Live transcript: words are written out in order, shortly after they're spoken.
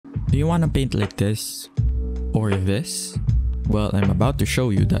Do you want to paint like this? Or this? Well, I'm about to show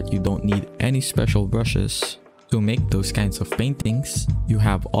you that you don't need any special brushes to make those kinds of paintings. You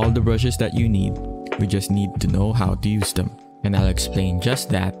have all the brushes that you need. We just need to know how to use them. And I'll explain just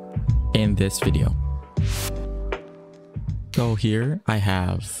that in this video. So here I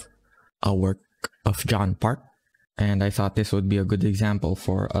have a work of John Park. And I thought this would be a good example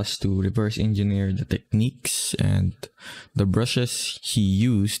for us to reverse engineer the techniques and the brushes he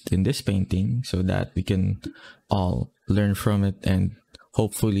used in this painting so that we can all learn from it and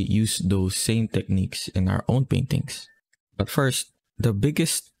hopefully use those same techniques in our own paintings. But first, the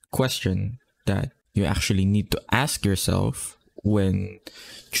biggest question that you actually need to ask yourself when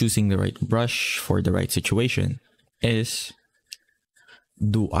choosing the right brush for the right situation is,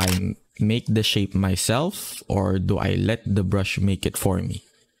 do I make the shape myself or do I let the brush make it for me?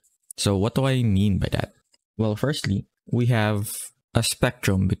 So what do I mean by that? Well, firstly, we have a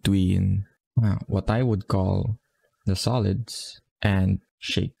spectrum between what I would call the solids and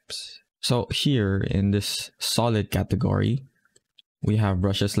shapes. So here in this solid category, we have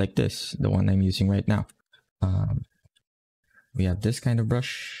brushes like this, the one I'm using right now. We have this kind of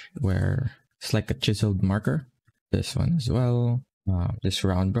brush where it's like a chiseled marker. This one as well. This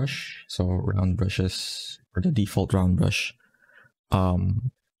round brush. So round brushes, or the default round brush,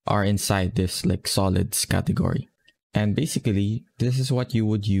 are inside this like solids category. And basically, this is what you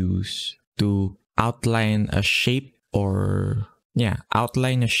would use to outline a shape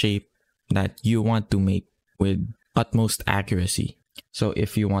outline a shape that you want to make with utmost accuracy. So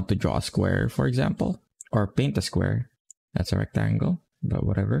if you want to draw a square, for example, or paint a square, that's a rectangle, but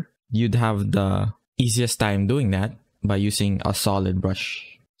whatever, you'd have the easiest time doing that by using a solid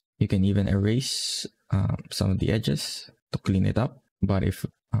brush. You can even erase some of the edges to clean it up. But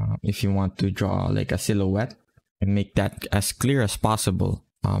if you want to draw like a silhouette and make that as clear as possible,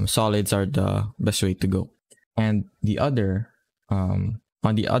 solids are the best way to go. And the other, on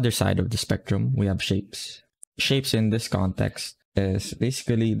the other side of the spectrum, we have shapes. Shapes in this context is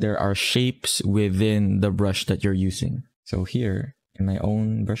basically there are shapes within the brush that you're using. So here in my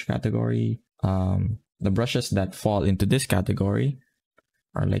own brush category, the brushes that fall into this category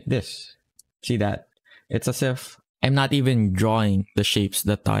are like this. See that? It's as if I'm not even drawing the shapes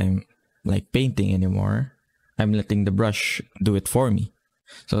that I'm like painting anymore. I'm letting the brush do it for me.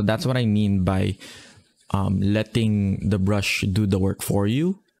 So that's what I mean by letting the brush do the work for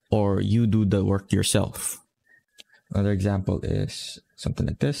you, or you do the work yourself. Another example is something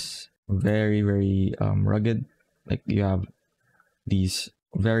like this. Very, very rugged. Like you have these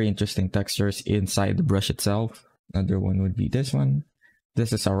very interesting textures inside the brush itself. Another one would be this one.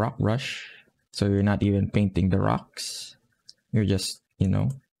 This is a rock brush. So you're not even painting the rocks. You're just,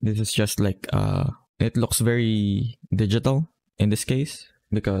 this is just like, it looks very digital in this case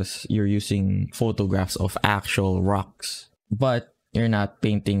because you're using photographs of actual rocks. But you're not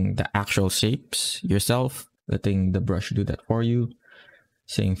painting the actual shapes yourself, letting the brush do that for you.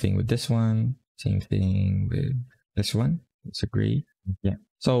 Same thing with this one. Same thing with this one. It's a gray. Yeah.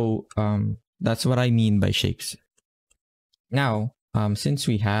 So that's what I mean by shapes. Now, since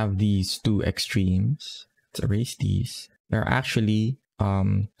we have these two extremes, let's erase these. There are actually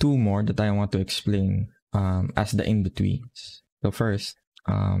two more that I want to explain as the in-betweens. So first,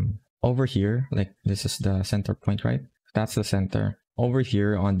 over here, like this is the center point, right? That's the center. Over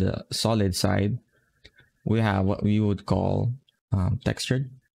here on the solid side, we have what we would call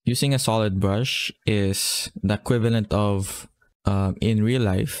textured. Using a solid brush is the equivalent of, in real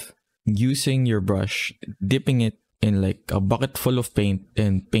life, using your brush, dipping it in like a bucket full of paint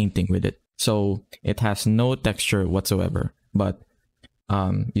and painting with it. So it has no texture whatsoever. But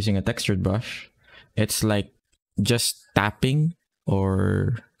using a textured brush, it's like just tapping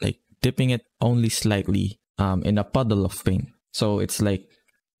or like dipping it only slightly in a puddle of paint. So it's like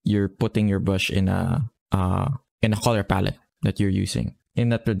you're putting your brush in a color palette that you're using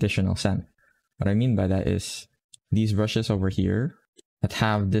in a traditional sense. What I mean by that is these brushes over here that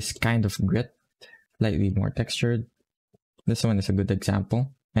have this kind of grit, slightly more textured. This one is a good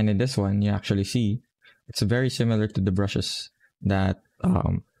example. And in this one, you actually see it's very similar to the brushes that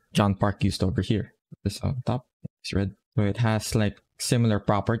John Park used over here. This on top, it's red. So it has like similar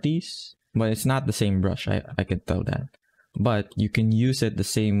properties, but it's not the same brush. I can tell that. But you can use it the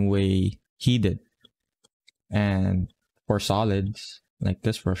same way he did. And for solids, like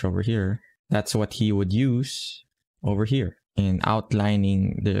this brush over here, that's what he would use over here in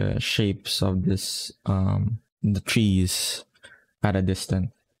outlining the shapes of this the trees at a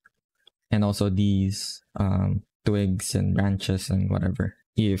distance, and also these twigs and branches and whatever.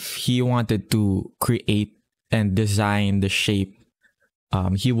 If he wanted to create and design the shape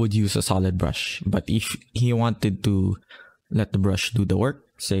he would use a solid brush. But if he wanted to let the brush do the work,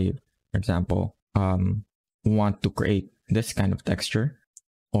 say, for example, want to create this kind of texture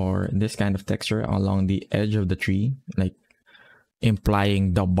or this kind of texture along the edge of the tree, like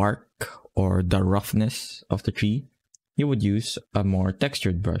implying the bark or the roughness of the tree, he would use a more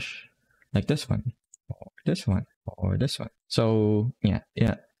textured brush like this one, or this one, or this one. So yeah,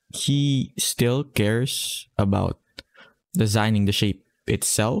 he still cares about designing the shape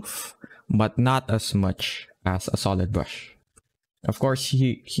itself, but not as much as a solid brush. Of course,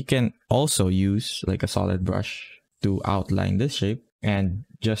 he can also use like a solid brush to outline this shape and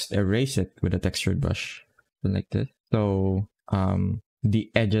just erase it with a textured brush like this. So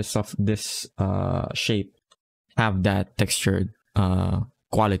the edges of this shape have that textured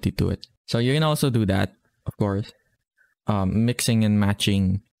quality to it. So you can also do that, of course, mixing and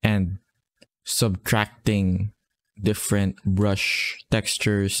matching and subtracting different brush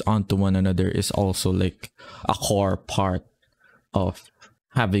textures onto one another is also like a core part of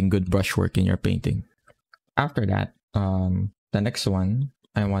having good brushwork in your painting. After that, the next one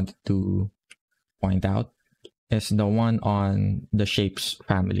I wanted to point out is the one on the shapes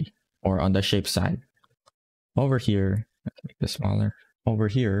family, or on the shape side. Over here, let's make this smaller. Over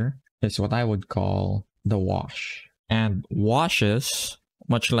here is what I would call the wash. And washes,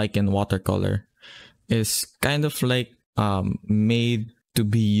 much like in watercolor, is kind of like made to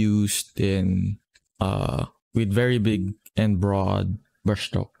be used in with very big and broad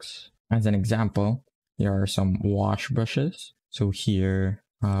brushstrokes. As an example, here are some wash brushes. So here,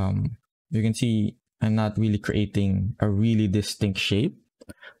 you can see I'm not really creating a really distinct shape,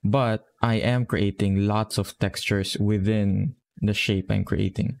 but I am creating lots of textures within the shape I'm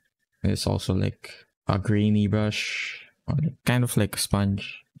creating. It's also like a grainy brush, or kind of like a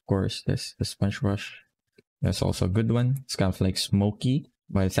sponge. Of course, this the sponge brush. That's also a good one. It's kind of like smoky,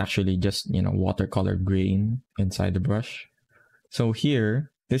 but it's actually just, you know, watercolor grain inside the brush. So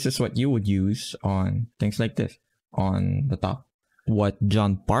here, this is what you would use on things like this on the top. What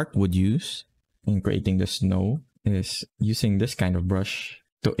John Park would use in creating the snow is using this kind of brush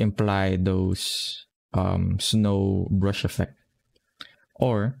to imply those snow brush effect.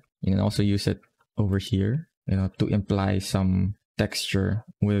 Or you can also use it over here, you know, to imply some texture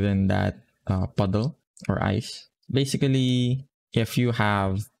within that puddle or ice. Basically, if you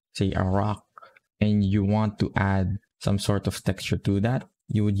have, say, a rock and you want to add some sort of texture to that,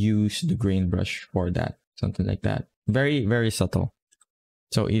 you would use the grain brush for that, something like that. Very, very subtle.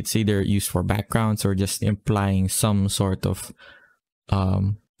 So it's either used for backgrounds or just implying some sort of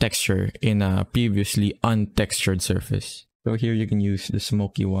texture in a previously untextured surface. So here you can use the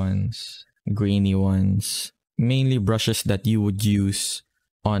smoky ones, grainy ones, mainly brushes that you would use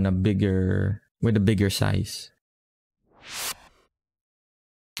on a bigger, with a bigger size.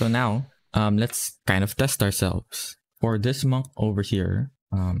 So now, let's kind of test ourselves. For this monk over here,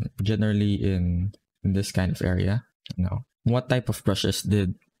 generally in this kind of area, you know, what type of brushes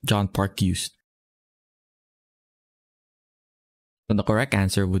did John Park use? So the correct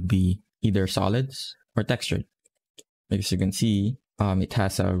answer would be either solids or textured. As you can see, it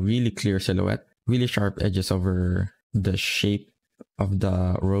has a really clear silhouette, really sharp edges over the shape of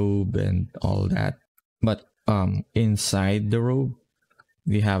the robe and all that. But inside the robe,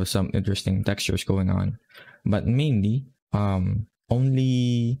 we have some interesting textures going on. But mainly,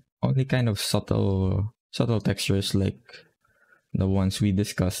 only kind of subtle textures like the ones we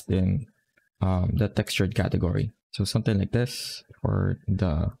discussed in the textured category. So something like this for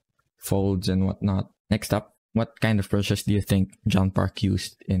the folds and whatnot. Next up, what kind of brushes do you think John Park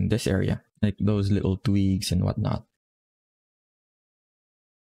used in this area? Like those little twigs and whatnot.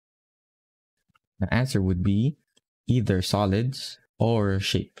 The answer would be either solids or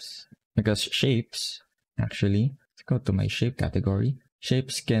shapes. Because shapes, actually, let's go to my shape category.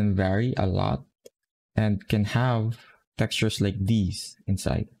 Shapes can vary a lot and can have textures like these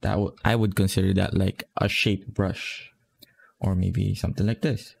inside. I would consider that like a shape brush, or maybe something like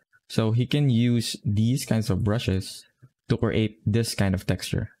this. So he can use these kinds of brushes to create this kind of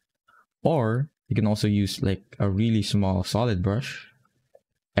texture. Or you can also use like a really small solid brush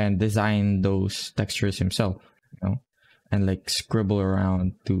and design those textures himself, you know, and like scribble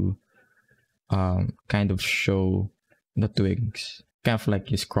around to kind of show the twigs, kind of like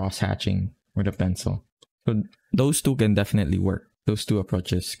he's cross-hatching with a pencil. So those two can definitely work. Those two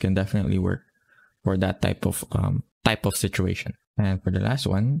approaches can definitely work for that type of situation. And for the last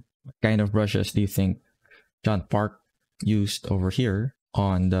one, what kind of brushes do you think John Park used over here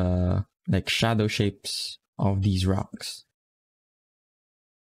on the like shadow shapes of these rocks?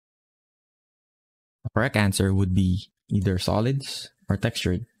 The correct answer would be either solids or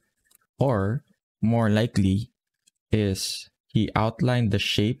textured. Or more likely is he outlined the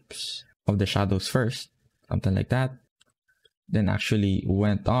shapes of the shadows first, something like that, then actually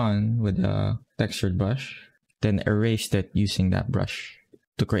went on with a textured brush, then erased it using that brush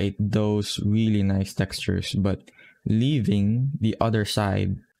to create those really nice textures, but leaving the other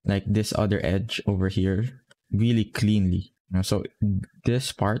side, like this other edge over here, really cleanly. So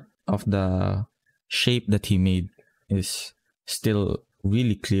this part of the shape that he made is still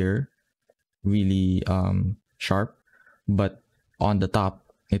really clear, really sharp, but on the top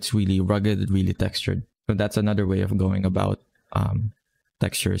it's really rugged, really textured. So that's another way of going about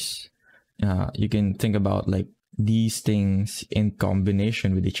textures. You can think about like these things in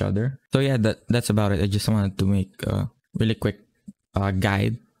combination with each other. So yeah, that's about it. I just wanted to make a really quick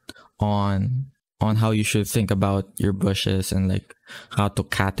guide on how you should think about your brushes and like how to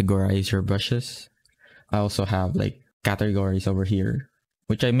categorize your brushes. I also have like categories over here,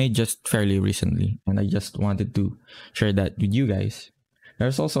 which I made just fairly recently, and I just wanted to share that with you guys.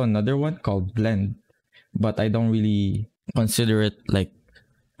 There's also another one called blend, but I don't really consider it like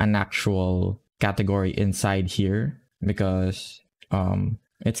an actual category inside here because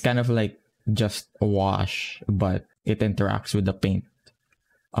it's kind of like just a wash, but it interacts with the paint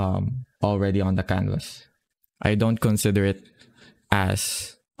already on the canvas. I don't consider it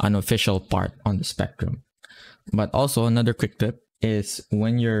as an official part on the spectrum. But also another quick tip is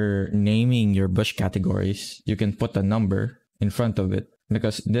when you're naming your brush categories, you can put a number in front of it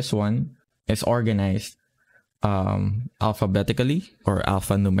because this one is organized alphabetically or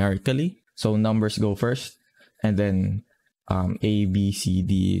alphanumerically. So numbers go first and then A, B, C,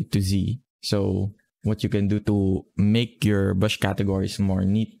 D to Z. So what you can do to make your brush categories more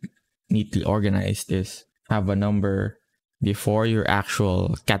neatly organized is have a number before your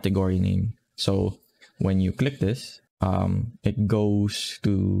actual category name. So when you click this, it goes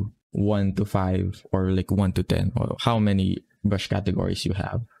to 1 to 5 or like 1 to 10 or how many brush categories you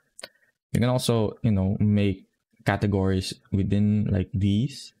have. You can also, make categories within like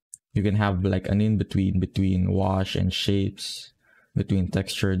these. You can have like an in-between between wash and shapes, between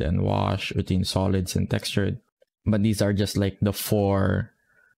textured and wash, between solids and textured. But these are just like the 4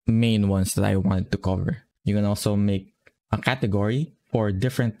 main ones that I wanted to cover. You can also make a category for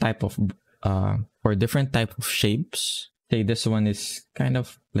different type of shapes. Say this one is kind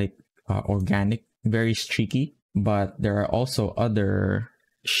of like organic, very streaky, but there are also other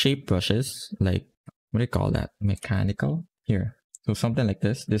shape brushes, like what do you call that? Mechanical here. So something like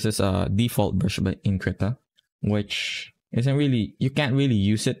this. This is a default brush in Krita, which isn't really, you can't really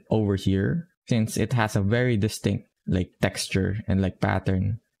use it over here since it has a very distinct like texture and like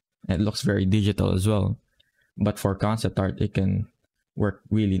pattern. It looks very digital as well. But for concept art, it can work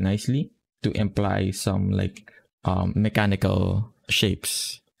really nicely to imply some like mechanical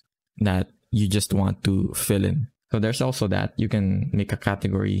shapes that you just want to fill in. So there's also that. You can make a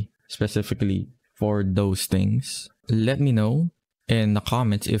category specifically for those things. Let me know in the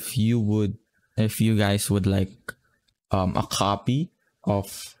comments if you guys would like a copy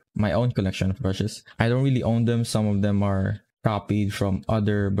of my own collection of brushes. I don't really own them. Some of them are copied from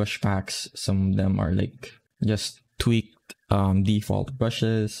other brush packs. Some of them are like just tweaked default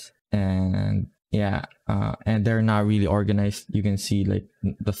brushes, and yeah, and they're not really organized. You can see like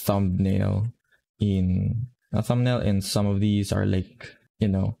the thumbnail in some of these are like,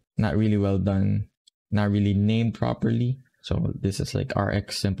 not really well done, not really named properly. So this is like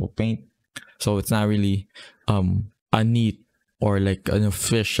RX Simple Paint. So it's not really a neat or like an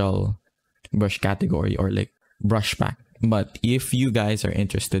official brush category or like brush pack. But if you guys are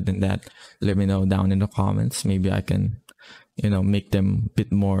interested in that, let me know down in the comments. Maybe I can, make them a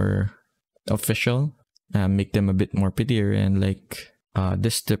bit more official, make them a bit more prettier, and like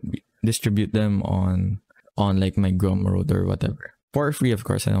distribute them on like my Gumroad or whatever for free. Of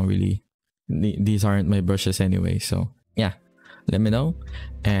course, I don't really, these aren't my brushes anyway. So yeah, let me know,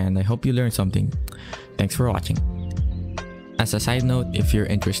 and I hope you learned something. Thanks for watching. As a side note, if you're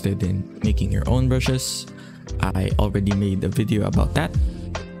interested in making your own brushes, I already made a video about that,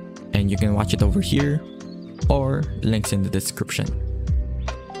 and you can watch it over here or links in the description.